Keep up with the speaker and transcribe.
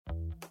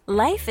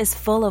Life is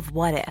full of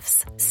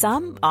what-ifs.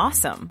 Some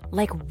awesome,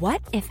 like what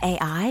if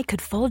AI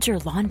could fold your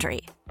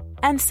laundry?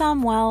 And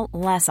some, well,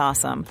 less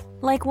awesome,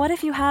 like what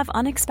if you have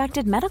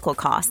unexpected medical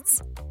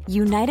costs?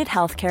 United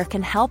Healthcare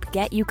can help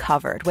get you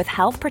covered with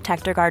Health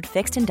Protector Guard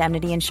fixed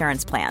indemnity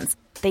insurance plans.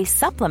 They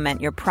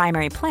supplement your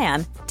primary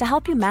plan to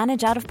help you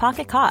manage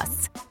out-of-pocket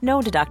costs.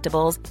 No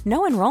deductibles,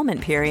 no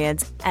enrollment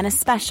periods, and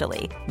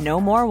especially no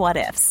more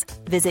what-ifs.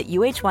 Visit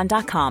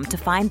uh1.com to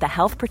find the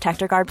Health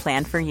Protector Guard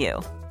plan for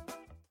you.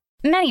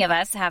 Many of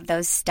us have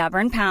those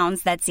stubborn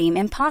pounds that seem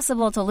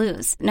impossible to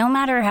lose, no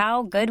matter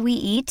how good we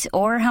eat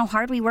or how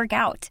hard we work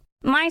out.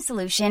 My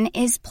solution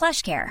is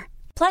PlushCare.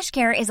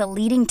 PlushCare is a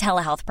leading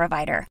telehealth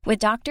provider with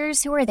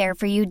doctors who are there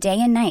for you day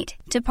and night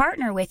to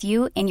partner with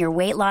you in your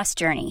weight loss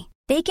journey.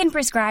 They can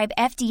prescribe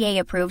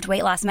FDA-approved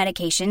weight loss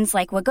medications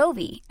like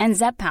Wegovy and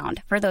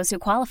Zepbound for those who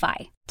qualify.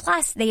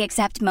 Plus, they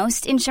accept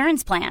most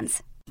insurance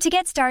plans. To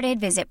get started,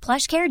 visit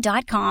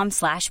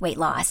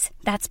plushcare.com/weightloss.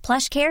 That's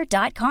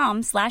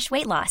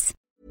plushcare.com/weightloss.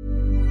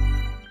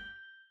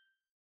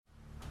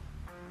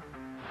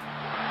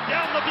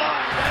 Down the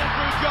blind,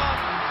 Andrew John.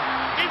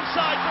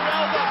 Inside for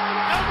Albert.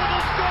 Albert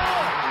will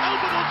score.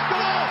 Albert will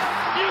score.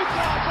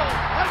 Newcastle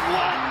have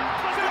won.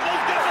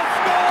 Fiddler's going to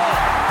score.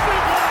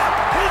 Fiddler,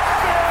 it's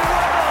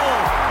farewell.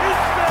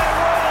 It's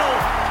farewell.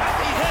 And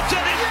he hits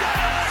it. He's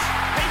got it.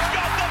 He's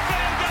got the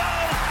field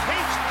goal.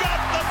 He's got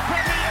the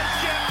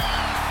premiership.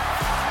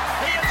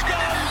 He has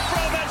gone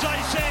from, as I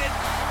said,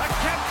 a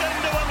captain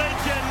to a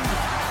legend,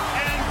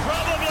 and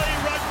probably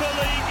rugby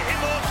league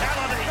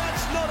immortality.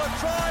 That's not a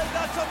try,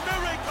 that's a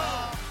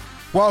miracle.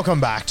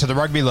 Welcome back to the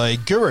Rugby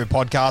League Guru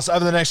podcast.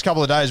 Over the next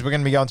couple of days, we're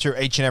going to be going through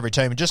each and every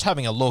team and just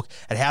having a look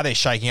at how they're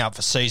shaking up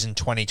for season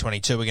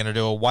 2022. We're going to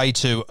do a way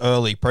too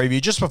early preview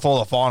just before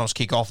the finals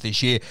kick off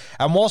this year.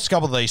 And whilst a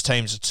couple of these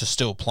teams are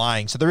still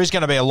playing, so there is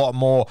going to be a lot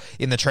more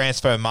in the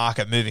transfer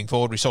market moving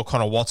forward. We saw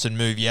Connor Watson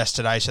move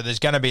yesterday, so there's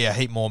going to be a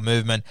heap more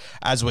movement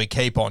as we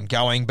keep on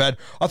going. But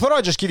I thought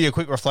I'd just give you a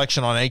quick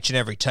reflection on each and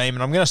every team,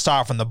 and I'm going to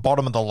start from the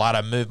bottom of the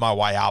ladder, move my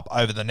way up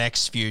over the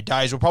next few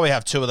days. We'll probably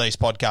have 2 of these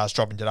podcasts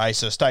dropping today,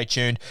 so stay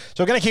tuned. So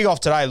we're going to kick off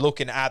today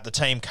looking at the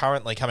team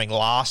currently coming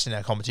last in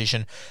our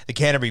competition, the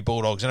Canterbury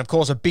Bulldogs. And of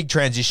course, a big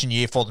transition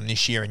year for them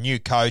this year. A new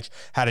coach,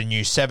 had a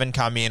new 7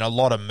 come in, a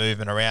lot of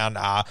movement around.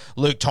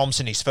 Luke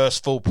Thompson, his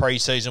first full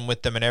preseason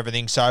with them and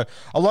everything. So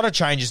a lot of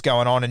changes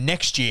going on. And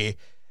next year,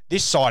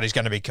 this side is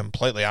going to be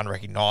completely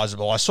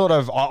unrecognisable. I've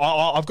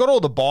got all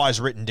the buys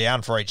written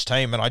down for each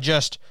team, and I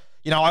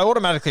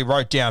automatically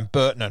wrote down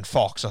Burton and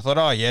Fox. I thought,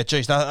 oh yeah,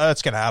 geez,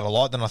 that's going to add a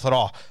lot. Then I thought,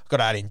 I've got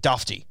to add in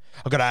Dufty.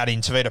 I've got to add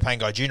in Tavita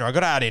Pangai Jr. I've got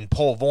to add in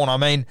Paul Vaughan. I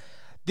mean,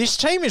 this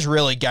team is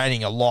really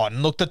gaining a lot.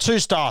 And look, the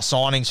 2-star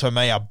signings for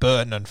me are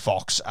Burton and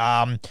Fox.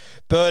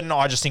 Burton,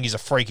 I just think he's a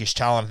freakish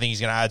talent. I think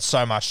he's going to add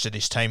so much to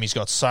this team. He's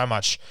got so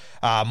much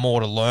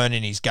more to learn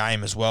in his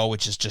game as well,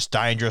 which is just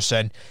dangerous.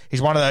 And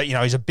he's one of the,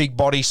 he's a big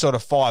body, sort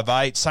of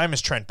 5'8", same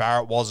as Trent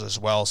Barrett was as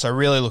well. So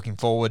really looking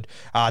forward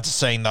to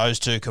seeing those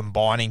two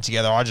combining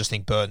together. I just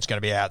think Burton's going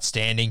to be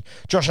outstanding.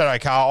 Josh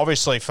Adokar,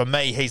 obviously for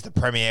me, he's the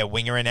premier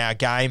winger in our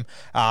game.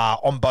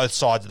 On both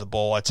sides of the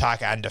ball,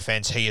 attack and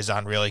defence, he is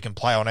unreal. He can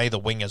play on either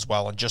wing as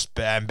well and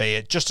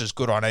be just as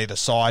good on either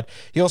side.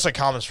 He also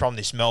comes from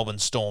this Melbourne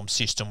Storm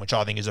system, which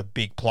I think is a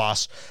big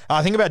plus.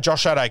 I think about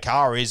Josh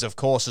Adokar is, of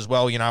course, as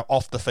well,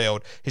 off the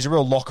field. He's a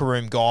real locker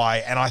room guy,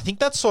 and I think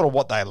that's sort of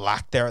what they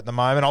lack there at the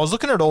moment. I was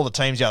looking at all the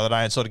teams the other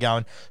day and sort of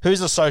going, who's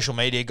the social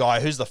media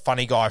guy? Who's the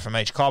funny guy from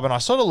each club? And I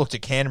sort of looked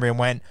at Canterbury and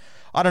went,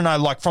 I don't know,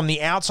 like from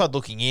the outside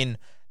looking in,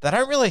 they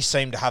don't really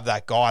seem to have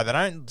that guy. They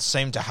don't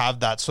seem to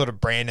have that sort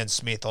of Brandon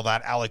Smith or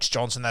that Alex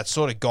Johnson, that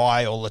sort of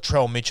guy, or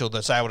Latrell Mitchell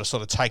that's able to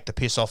sort of take the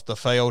piss off the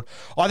field.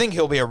 I think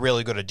he'll be a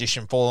really good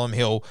addition for them.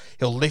 He'll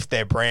lift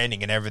their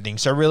branding and everything.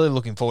 So really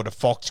looking forward to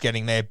Fox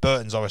getting there.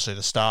 Burton's obviously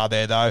the star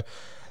there, though.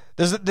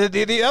 There's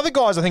the other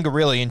guys I think are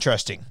really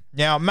interesting.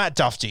 Now, Matt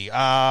Dufty,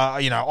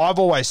 I've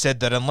always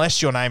said that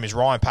unless your name is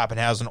Ryan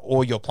Pappenhausen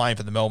or you're playing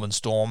for the Melbourne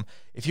Storm,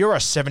 if you're a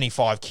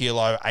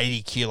 75-kilo,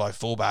 80-kilo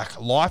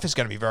fullback, life is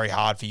going to be very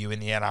hard for you in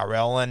the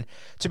NRL. And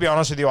to be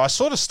honest with you, I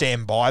sort of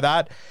stand by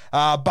that.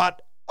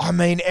 But I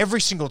mean,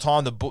 every single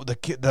time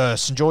the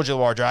St. George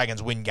Illawarra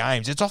Dragons win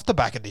games, it's off the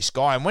back of this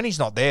guy. And when he's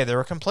not there, they're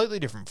a completely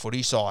different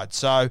footy side.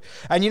 So,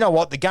 and you know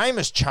what? The game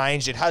has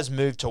changed. It has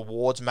moved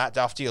towards Matt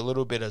Dufty a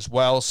little bit as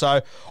well.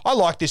 So I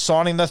like this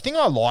signing. The thing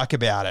I like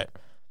about it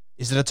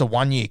is that it's a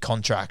 1-year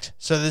contract.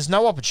 So there's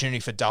no opportunity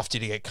for Dufty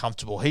to get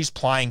comfortable. He's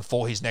playing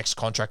for his next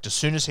contract as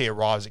soon as he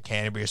arrives at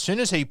Canterbury. As soon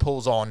as he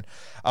pulls on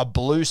a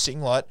blue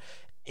singlet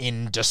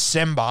in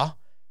December,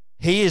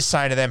 he is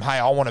saying to them, hey,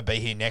 I want to be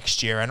here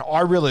next year. And I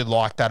really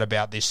like that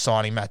about this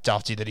signing, Matt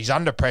Dufty, that he's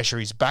under pressure,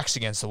 his back's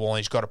against the wall, and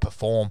he's got to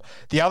perform.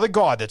 The other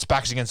guy that's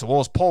back's against the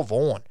wall is Paul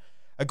Vaughan,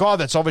 a guy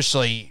that's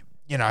obviously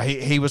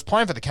he was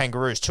playing for the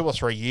Kangaroos 2 or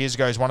 3 years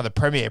ago. He's one of the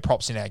premier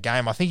props in our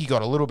game. I think he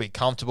got a little bit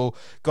comfortable,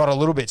 got a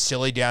little bit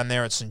silly down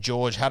there at St.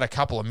 George, had a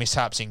couple of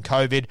mishaps in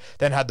COVID,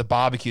 then had the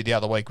barbecue the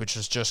other week, which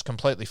was just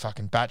completely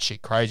fucking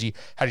batshit crazy.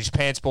 Had his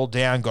pants pulled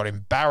down, got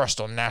embarrassed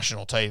on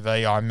national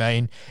TV. I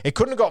mean, it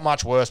couldn't have got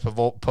much worse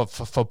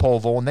for Paul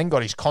Vaughan, then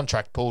got his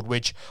contract pulled,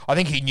 which I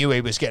think he knew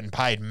he was getting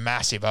paid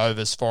massive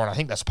overs for, and I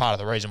think that's part of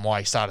the reason why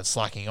he started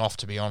slacking off,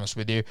 to be honest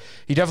with you.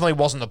 He definitely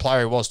wasn't the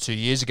player he was 2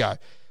 years ago.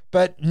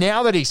 But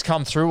now that he's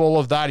come through all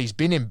of that, he's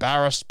been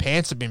embarrassed,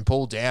 pants have been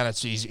pulled down,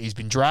 he's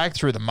been dragged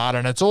through the mud,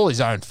 and it's all his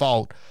own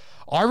fault.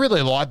 I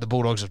really like the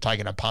Bulldogs have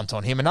taken a punt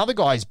on him. Another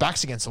guy, his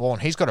back's against the wall,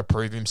 and he's got to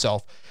prove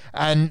himself.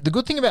 And the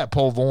good thing about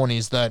Paul Vaughan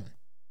is that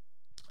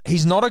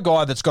he's not a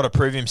guy that's got to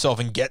prove himself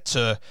and get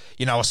to,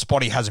 a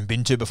spot he hasn't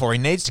been to before. He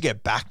needs to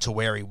get back to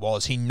where he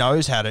was. He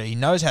knows how to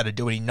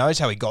do it. He knows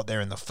how he got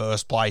there in the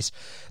first place.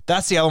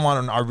 That's the other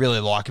one I really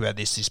like about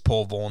this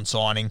Paul Vaughan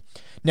signing.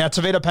 Now,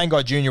 Tavita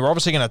Pangai Jr., we're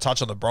obviously going to touch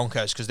on the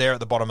Broncos because they're at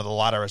the bottom of the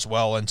ladder as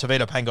well. And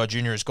Tavita Pangai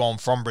Jr. has gone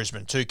from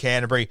Brisbane to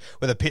Canterbury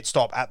with a pit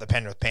stop at the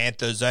Penrith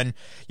Panthers. And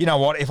you know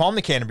what? If I'm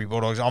the Canterbury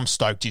Bulldogs, I'm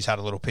stoked he's had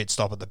a little pit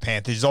stop at the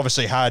Panthers. He's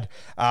obviously had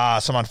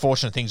some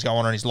unfortunate things going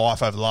on in his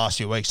life over the last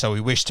few weeks. So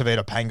we wish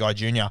Tavita Pangai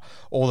Jr.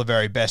 all the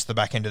very best the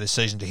back end of the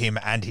season to him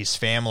and his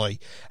family.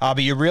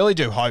 But you really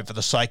do hope for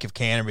the sake of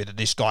Canterbury that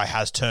this guy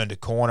has turned a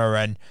corner.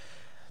 And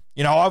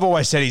I've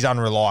always said he's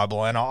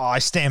unreliable, and I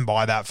stand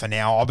by that for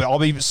now. I'll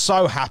be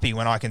so happy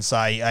when I can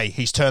say, hey,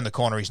 he's turned the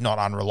corner, he's not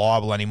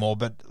unreliable anymore,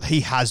 but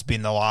he has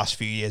been the last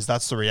few years.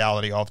 That's the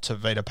reality of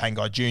Tavita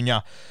Pangai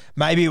Jr.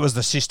 Maybe it was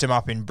the system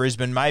up in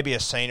Brisbane. Maybe a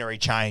scenery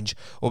change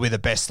will be the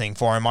best thing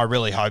for him. I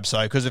really hope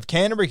so, because if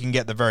Canterbury can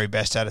get the very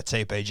best out of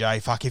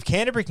TPJ, if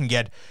Canterbury can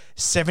get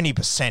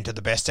 70% of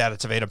the best out of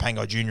Tavita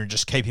Pangai Jr. and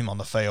just keep him on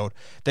the field,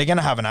 they're going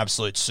to have an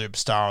absolute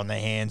superstar on their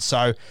hands.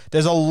 So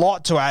there's a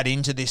lot to add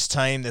into this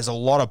team. There's a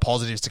lot of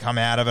positives to come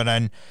out of it.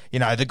 And,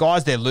 the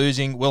guys they're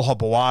losing, Will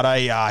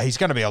Hopoate, he's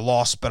going to be a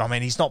loss, but,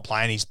 he's not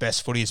playing his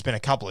best footy. It's been a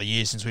couple of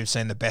years since we've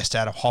seen the best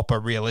out of Hopper,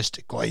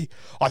 realistically.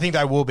 I think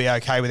they will be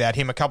okay without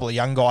him. A couple of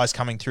young guys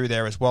coming through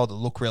there as well that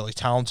look really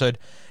talented.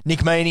 Nick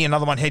Meaney,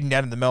 another one heading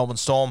down to the Melbourne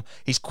Storm.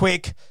 He's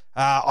quick.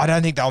 I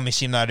don't think they'll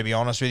miss him, though, to be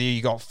honest with you.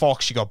 You got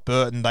Fox, you got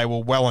Burton. They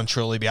will well and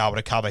truly be able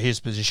to cover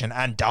his position,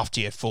 and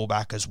Dufty at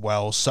fullback as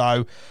well.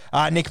 So,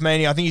 Nick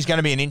Meaney, I think he's going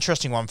to be an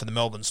interesting one for the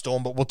Melbourne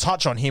Storm, but we'll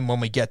touch on him when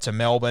we get to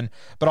Melbourne.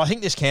 But I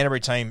think this Canterbury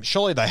team,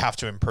 surely they have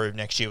to improve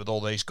next year with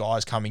all these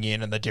guys coming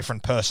in and the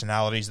different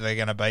personalities that are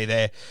going to be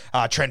there.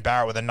 Trent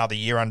Barrett with another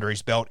year under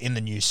his belt in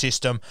the new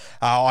system.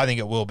 I think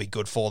it will be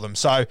good for them.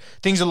 So,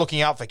 things are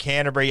looking up for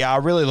Canterbury.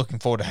 Really looking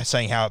forward to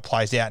seeing how it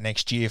plays out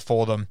next year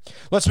for them.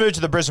 Let's move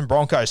to the Brisbane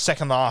Broncos.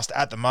 Second last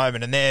at the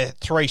moment, and they're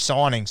 3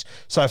 signings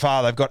so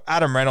far. They've got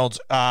Adam Reynolds,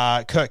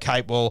 Kurt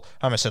Capewell,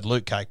 I almost said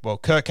Luke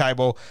Capewell, Kurt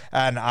Capewell,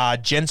 and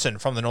Jensen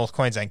from the North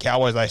Queensland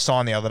Cowboys they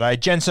signed the other day.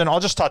 Jensen, I'll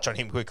just touch on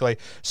him quickly.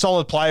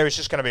 Solid player. He's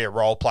just going to be a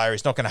role player.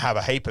 He's not going to have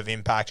a heap of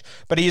impact,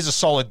 but he is a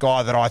solid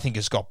guy that I think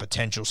has got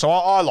potential. So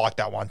I like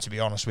that one, to be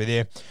honest with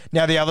you.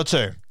 Now, the other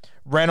two,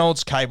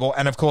 Reynolds, Cable,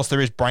 and of course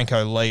there is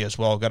Branko Lee as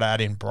well. Got to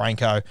add in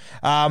Branko.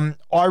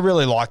 I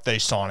really like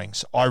these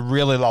signings. I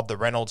really love the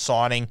Reynolds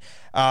signing.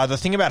 The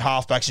thing about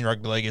halfbacks in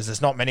rugby league is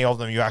there's not many of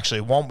them you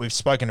actually want. We've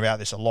spoken about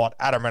this a lot.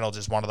 Adam Reynolds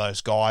is one of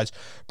those guys.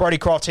 Brodie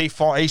Croft, he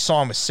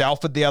signed with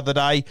Salford the other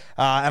day,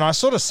 and I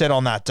sort of said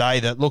on that day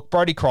that, look,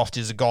 Brodie Croft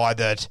is a guy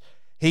that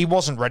he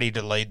wasn't ready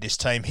to lead this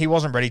team. He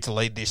wasn't ready to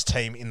lead this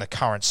team in the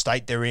current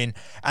state they're in,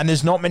 and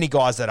there's not many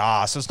guys that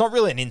are. So it's not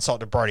really an insult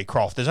to Brodie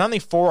Croft. There's only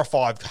 4 or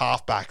 5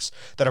 halfbacks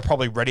that are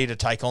probably ready to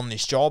take on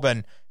this job,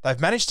 and they've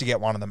managed to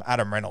get one of them,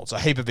 Adam Reynolds. A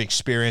heap of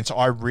experience.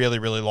 I really,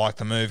 really like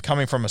the move.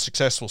 Coming from a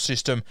successful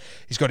system,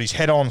 he's got his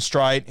head on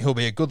straight. He'll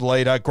be a good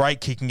leader.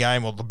 Great kicking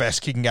game, or the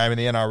best kicking game in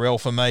the NRL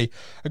for me.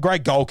 A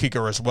great goal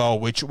kicker as well,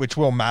 which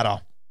will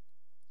matter.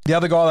 The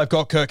other guy they've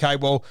got, Kurt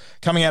Capewell,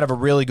 coming out of a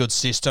really good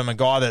system, a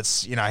guy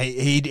that's,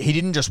 he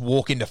didn't just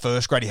walk into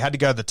first grade. He had to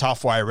go the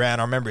tough way around.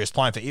 I remember he was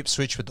playing for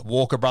Ipswich with the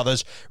Walker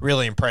brothers.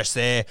 Really impressed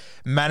there.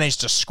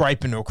 Managed to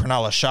scrape into a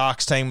Cronulla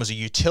Sharks team. Was a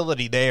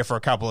utility there for a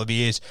couple of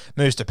years.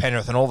 Moves to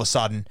Penrith, and all of a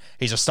sudden,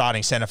 he's a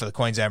starting centre for the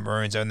Queensland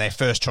Maroons and their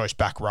first choice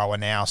back rower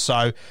now.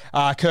 So,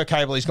 Kurt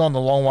Capewell, he's gone the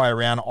long way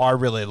around. I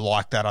really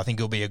like that. I think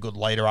he'll be a good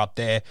leader up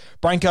there.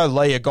 Branko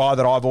Lee, a guy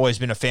that I've always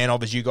been a fan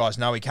of, as you guys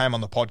know. He came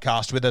on the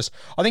podcast with us.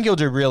 I think he'll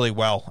do really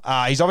well.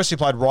 He's obviously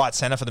played right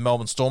centre for the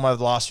Melbourne Storm over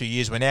the last few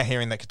years. We're now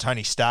hearing that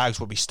Katoni Staggs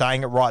will be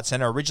staying at right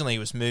centre. Originally, he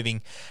was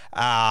moving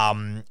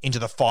into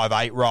the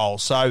 5'8" role.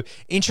 So,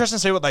 interesting to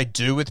see what they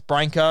do with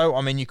Branko.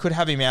 I mean, you could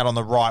have him out on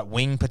the right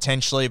wing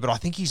potentially, but I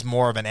think he's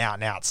more of an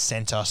out-and-out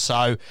centre.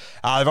 So,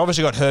 they've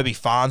obviously got Herbie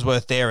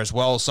Farnsworth there as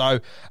well. So,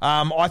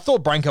 I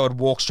thought Branko would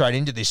walk straight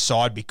into this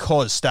side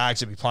because Staggs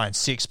would be playing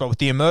 6. But with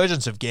the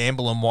emergence of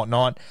Gamble and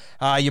whatnot,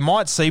 you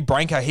might see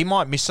Branko, he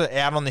might miss it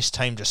out on this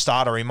team to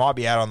start, or he might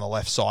be out on the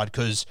left side,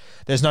 because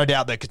there's no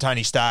doubt that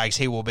Katoni Staggs,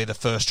 he will be the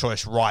first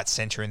choice right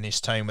centre in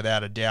this team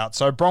without a doubt.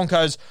 So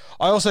Broncos,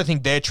 I also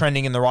think they're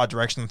trending in the right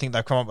direction. I think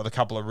they've come up with a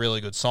couple of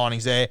really good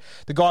signings there.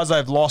 The guys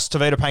they've lost,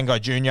 Tavita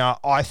Pangai Jr.,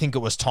 I think it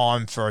was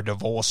time for a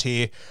divorce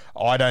here.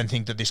 I don't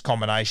think that this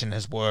combination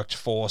has worked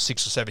for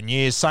 6 or 7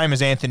 years. Same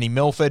as Anthony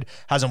Milford,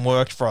 hasn't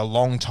worked for a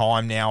long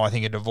time now. I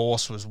think a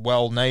divorce was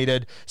well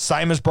needed.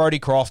 Same as Brodie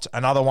Croft,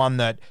 another one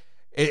that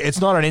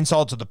it's not an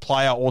insult to the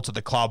player or to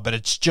the club, but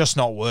it's just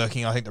not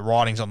working. I think the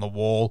writing's on the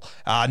wall.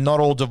 Not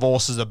all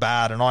divorces are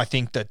bad, and I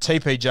think that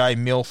TPJ,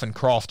 Milf and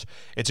Croft,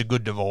 it's a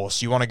good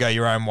divorce. You want to go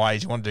your own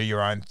ways. You want to do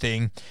your own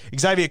thing.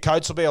 Xavier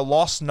Coates will be a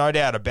loss, no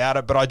doubt about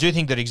it, but I do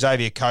think that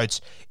Xavier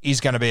Coates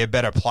is going to be a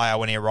better player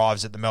when he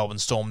arrives at the Melbourne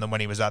Storm than when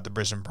he was at the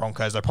Brisbane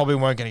Broncos. They probably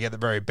weren't going to get the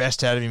very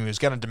best out of him. He was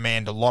going to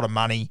demand a lot of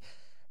money.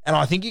 And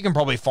I think you can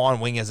probably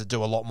find wingers that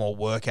do a lot more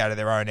work out of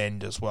their own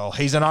end as well.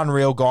 He's an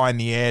unreal guy in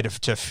the air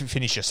to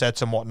finish your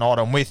sets and whatnot.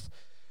 And with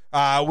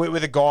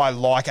a guy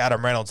like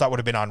Adam Reynolds, that would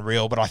have been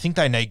unreal. But I think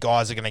they need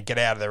guys that are going to get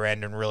out of their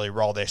end and really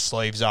roll their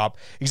sleeves up.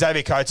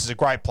 Xavier Coates is a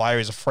great player.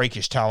 He's a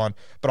freakish talent.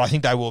 But I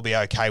think they will be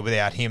okay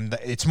without him.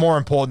 It's more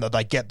important that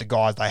they get the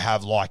guys they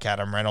have like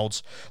Adam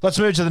Reynolds. Let's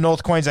move to the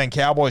North Queensland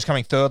Cowboys,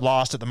 coming third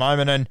last at the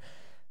moment. And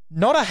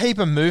not a heap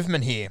of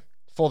movement here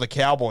for the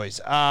Cowboys,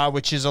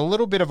 which is a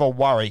little bit of a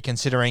worry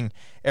considering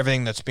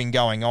everything that's been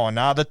going on.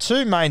 The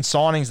two main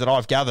signings that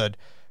I've gathered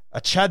are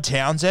Chad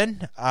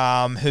Townsend,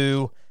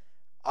 who,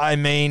 I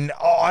mean,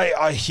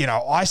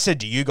 I said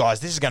to you guys,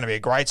 this is going to be a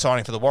great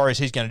signing for the Warriors.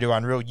 He's going to do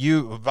unreal.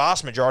 A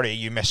vast majority of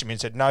you messaged me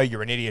and said, no,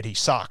 you're an idiot. He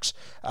sucks.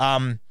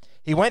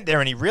 He went there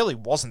and he really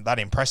wasn't that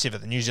impressive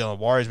at the New Zealand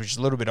Warriors, which is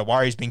a little bit of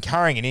worry. He's been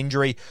carrying an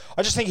injury.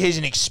 I just think he's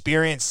an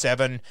experienced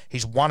seven.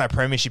 He's won a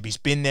premiership. He's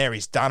been there.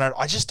 He's done it.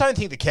 I just don't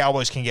think the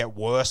Cowboys can get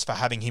worse for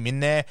having him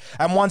in there.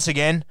 And once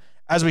again,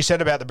 as we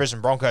said about the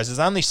Brisbane Broncos, there's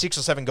only 6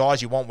 or 7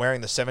 guys you want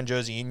wearing the 7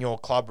 jersey in your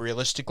club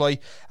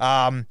realistically.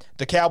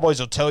 The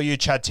Cowboys will tell you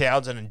Chad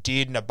Townsend and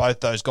Dearden are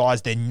both those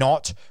guys. They're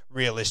not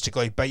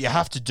realistically, but you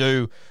have to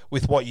do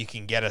with what you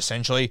can get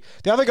essentially.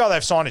 The other guy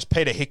they've signed is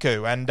Peter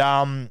Hiku, and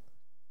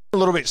a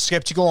little bit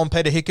skeptical on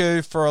Peter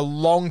Hiku for a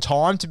long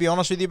time, to be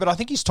honest with you, but I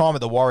think his time at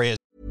the Warriors.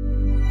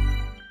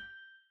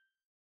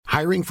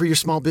 Hiring for your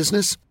small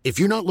business? If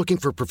you're not looking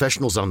for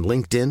professionals on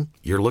LinkedIn,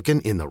 you're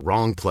looking in the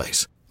wrong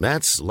place.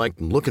 That's like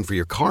looking for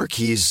your car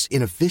keys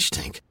in a fish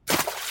tank.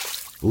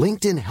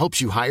 LinkedIn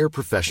helps you hire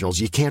professionals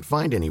you can't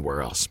find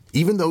anywhere else,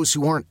 even those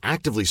who aren't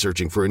actively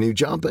searching for a new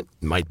job but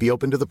might be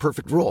open to the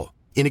perfect role.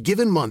 In a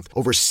given month,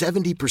 over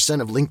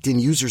 70% of LinkedIn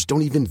users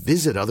don't even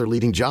visit other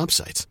leading job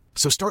sites.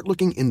 So start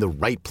looking in the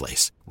right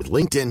place. With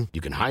LinkedIn, you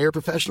can hire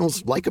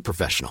professionals like a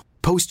professional.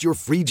 Post your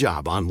free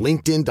job on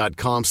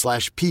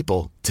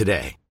linkedin.com/people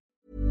today.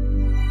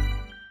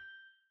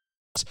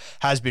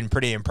 Has been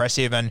pretty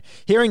impressive, and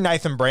hearing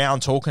Nathan Brown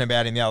talking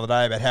about him the other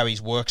day about how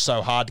he's worked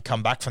so hard to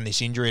come back from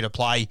this injury to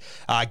play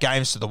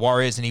games for the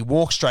Warriors, and he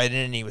walked straight in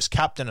and he was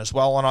captain as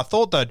well, and I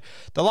thought that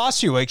the last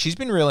few weeks he's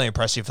been really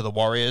impressive for the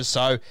Warriors.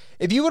 So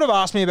if you would have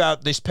asked me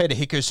about this Peter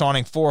Hiku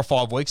signing 4 or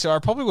 5 weeks ago, I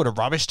probably would have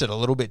rubbished it a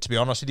little bit, to be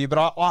honest with you,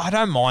 but I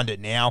don't mind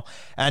it now.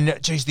 And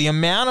geez, the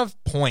amount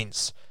of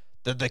points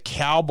that the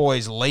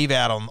Cowboys leave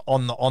out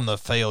on the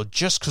field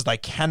just because they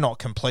cannot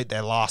complete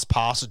their last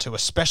pass or two,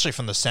 especially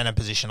from the center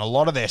position. A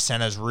lot of their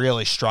centers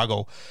really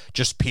struggle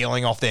just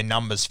peeling off their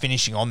numbers,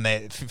 finishing off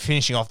their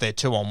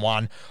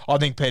 2-on-1. I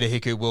think Peter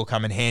Hiku will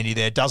come in handy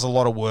there. Does a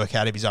lot of work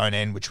out of his own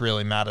end, which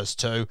really matters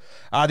too.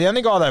 The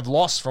only guy they've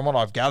lost, from what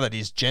I've gathered,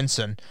 is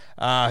Jensen,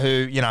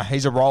 who,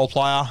 he's a role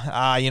player.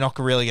 You're not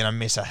really going to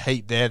miss a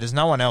heap there. There's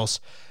no one else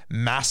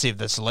massive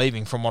that's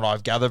leaving, from what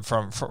I've gathered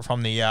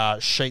from the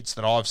sheets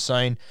that I've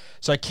seen.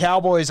 So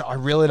Cowboys, I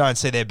really don't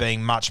see there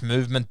being much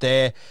movement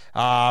there.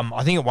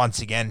 I think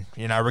once again,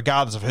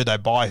 regardless of who they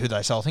buy, who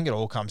they sell, I think it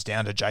all comes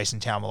down to Jason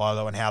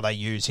Taumalolo and how they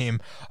use him.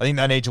 I think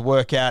they need to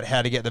work out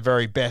how to get the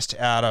very best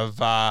out of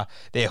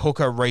their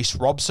hooker, Reece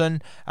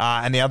Robson,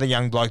 and the other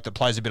young bloke that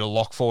plays a bit of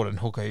lock forward and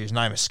hooker, whose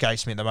name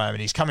escapes me at the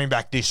moment. He's coming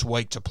back this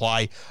week to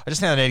play. I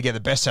just think they need to get the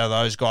best out of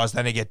those guys.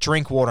 They need to get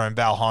Drinkwater and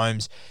Val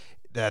Holmes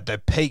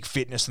the peak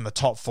fitness and the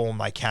top form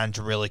they can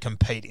to really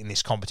compete in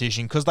this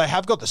competition, because they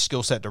have got the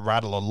skill set to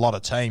rattle a lot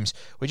of teams.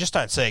 We just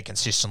don't see it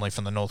consistently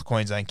from the North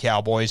Queensland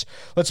Cowboys.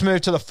 Let's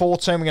move to the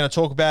fourth team we're going to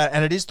talk about,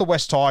 and it is the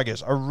West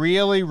Tigers, a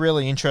really,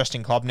 really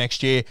interesting club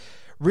next year.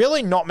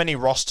 Really not many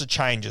roster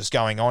changes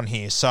going on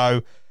here,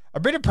 so a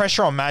bit of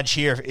pressure on Madge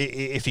here,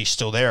 if he's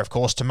still there, of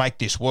course, to make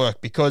this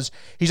work, because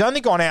he's only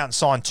gone out and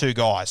signed 2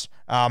 guys,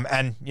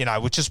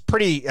 which is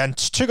pretty, and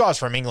 2 guys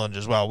from England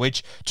as well,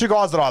 which 2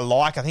 guys that I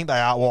like. I think they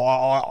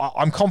are,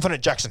 I'm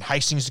confident Jackson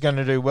Hastings is going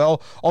to do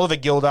well. Oliver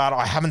Gildart,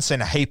 I haven't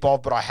seen a heap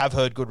of, but I have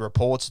heard good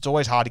reports. It's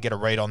always hard to get a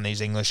read on these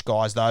English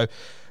guys, though.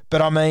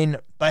 But, I mean,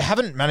 they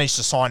haven't managed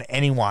to sign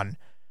anyone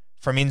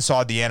from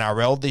inside the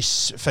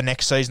NRL for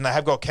next season. They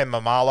have got Ken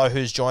Mamalo,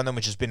 who's joined them,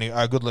 which has been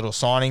a good little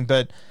signing,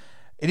 but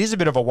it is a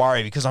bit of a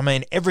worry because,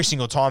 every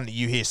single time that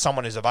you hear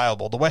someone is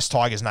available, the West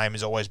Tigers name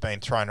has always been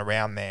thrown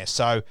around there.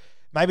 So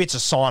maybe it's a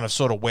sign of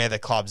sort of where the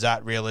club's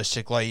at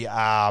realistically.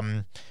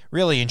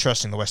 Really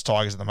interesting, the West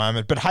Tigers at the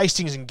moment. But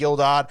Hastings and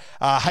Gildart.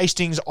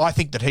 Hastings, I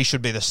think that he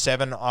should be the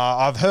 7.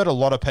 I've heard a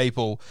lot of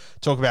people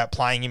talk about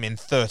playing him in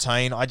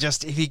 13.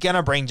 If you're going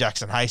to bring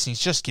Jackson Hastings,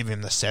 just give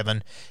him the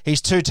 7. He's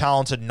too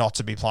talented not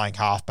to be playing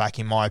halfback,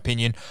 in my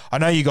opinion. I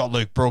know you got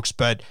Luke Brooks,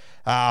 but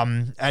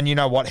and you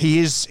know what?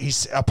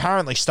 He's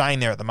apparently staying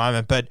there at the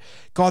moment. But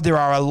God, there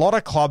are a lot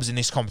of clubs in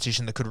this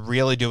competition that could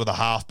really do with a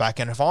halfback.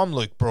 And if I'm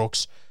Luke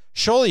Brooks,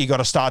 surely you got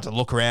to start to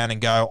look around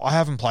and go, I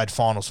haven't played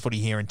finals footy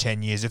here in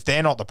 10 years. If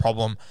they're not the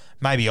problem,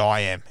 maybe I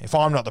am. If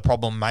I'm not the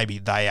problem, maybe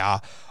they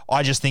are.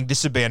 I just think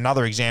this would be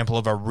another example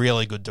of a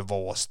really good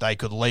divorce. They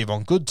could leave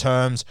on good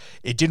terms.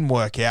 It didn't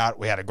work out.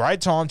 We had a great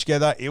time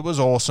together. It was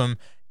awesome.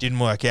 Didn't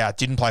work out.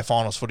 Didn't play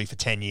finals footy for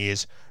 10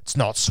 years. It's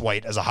not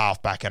sweet as a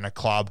halfback and a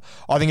club.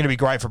 I think it'd be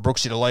great for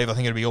Brooksy to leave. I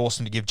think it'd be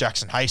awesome to give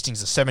Jackson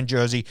Hastings the 7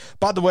 jersey.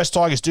 But the West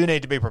Tigers do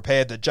need to be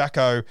prepared that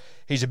Jacko,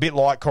 he's a bit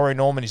like Corey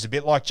Norman. He's a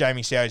bit like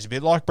Jamie Seow. He's a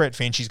bit like Brett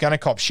Finch. He's going to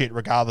cop shit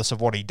regardless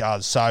of what he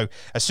does. So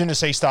as soon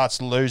as he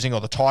starts losing or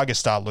the Tigers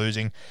start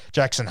losing,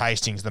 Jackson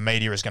Hastings, the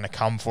media is going to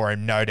come for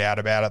him, no doubt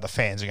about it. The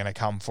fans are going to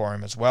come for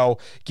him as well.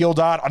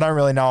 Gildart, I don't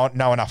really know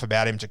enough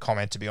about him to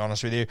comment, to be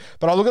honest with you.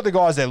 But I look at the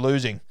guys they're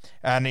losing,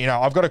 and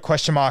I've got a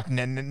question mark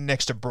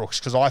next to Brooks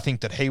because I think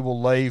that he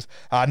will leave.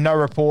 No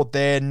report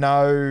there,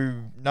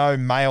 no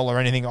mail or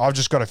anything. I've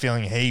just got a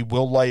feeling he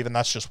will leave, and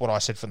that's just what I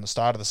said from the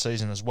start of the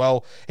season as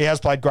well. He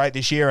has played great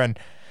this year, and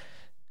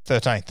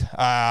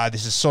 13th.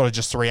 This is sort of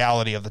just the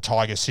reality of the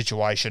Tigers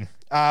situation.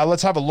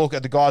 Let's have a look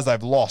at the guys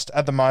they've lost.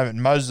 At the moment,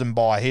 Moses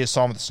Mbye, he is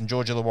signed with the St.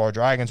 George Illawarra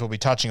Dragons. We'll be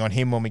touching on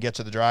him when we get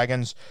to the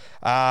Dragons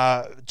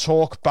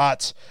talk.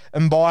 But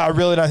Mbye, I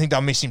really don't think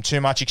they'll miss him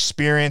too much.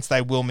 Experience,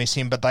 they will miss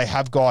him, but they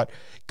have got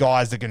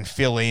guys that can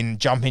fill in,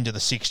 jump into the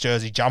 6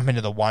 jersey, jump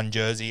into the 1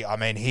 jersey. I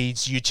mean,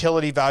 his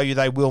utility value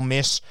they will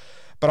miss.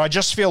 But I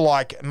just feel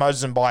like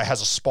Moses Mbye has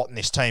a spot in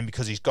this team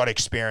because he's got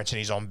experience and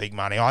he's on big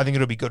money. I think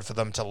it'll be good for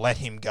them to let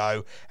him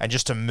go and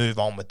just to move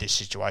on with this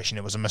situation.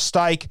 It was a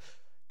mistake.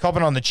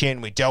 Copping on the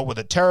chin, we dealt with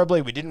it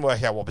terribly. We didn't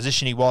work out what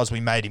position he was. We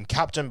made him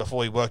captain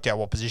before we worked out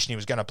what position he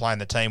was going to play in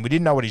the team. We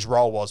didn't know what his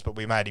role was, but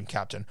we made him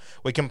captain.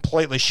 We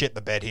completely shit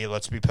the bed here,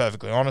 let's be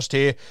perfectly honest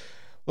here.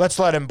 Let's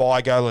let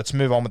Mbye go. Let's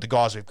move on with the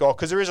guys we've got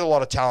because there is a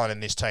lot of talent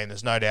in this team.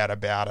 There's no doubt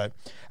about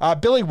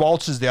it. Billy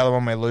Walters is the other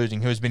one we're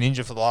losing, who has been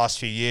injured for the last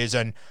few years.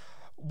 And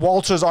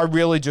Walters, I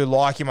really do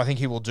like him. I think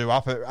he will do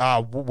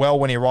well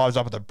when he arrives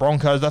up at the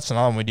Broncos. That's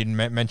another one we didn't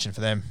mention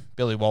for them,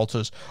 Billy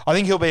Walters. I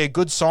think he'll be a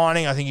good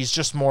signing. I think he's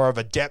just more of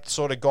a depth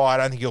sort of guy. I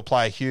don't think he'll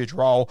play a huge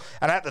role.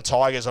 And at the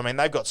Tigers, I mean,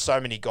 they've got so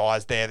many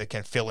guys there that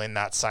can fill in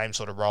that same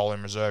sort of role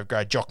in reserve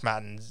grade. Jock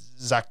Matten,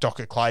 Zach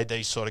Docker-Clay,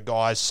 these sort of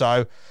guys.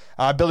 So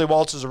Billy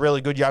Walters is a really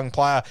good young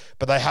player,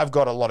 but they have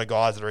got a lot of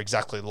guys that are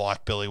exactly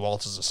like Billy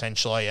Walters,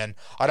 essentially. And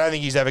I don't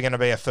think he's ever going to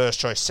be a first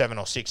choice 7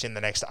 or 6 in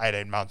the next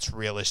 18 months,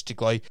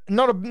 realistically.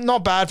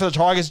 Not bad for the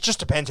Tigers. It just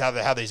depends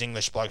how these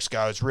English blokes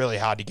go. It's really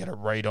hard to get a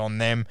read on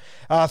them.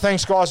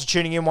 Thanks, guys, for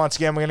tuning in once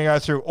again. We're going to go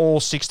through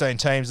all 16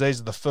 teams. These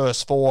are the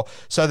first 4.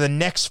 So the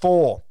next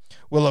 4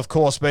 will, of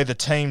course, be the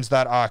teams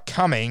that are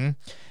coming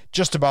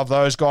just above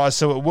those guys.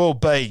 So it will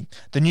be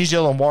the New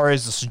Zealand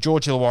Warriors, the St.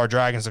 George Illawarra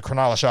Dragons, the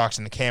Cronulla Sharks,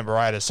 and the Canberra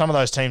Raiders. Some of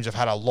those teams have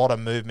had a lot of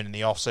movement in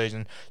the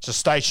off-season, so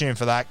stay tuned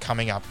for that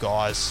coming up,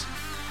 guys.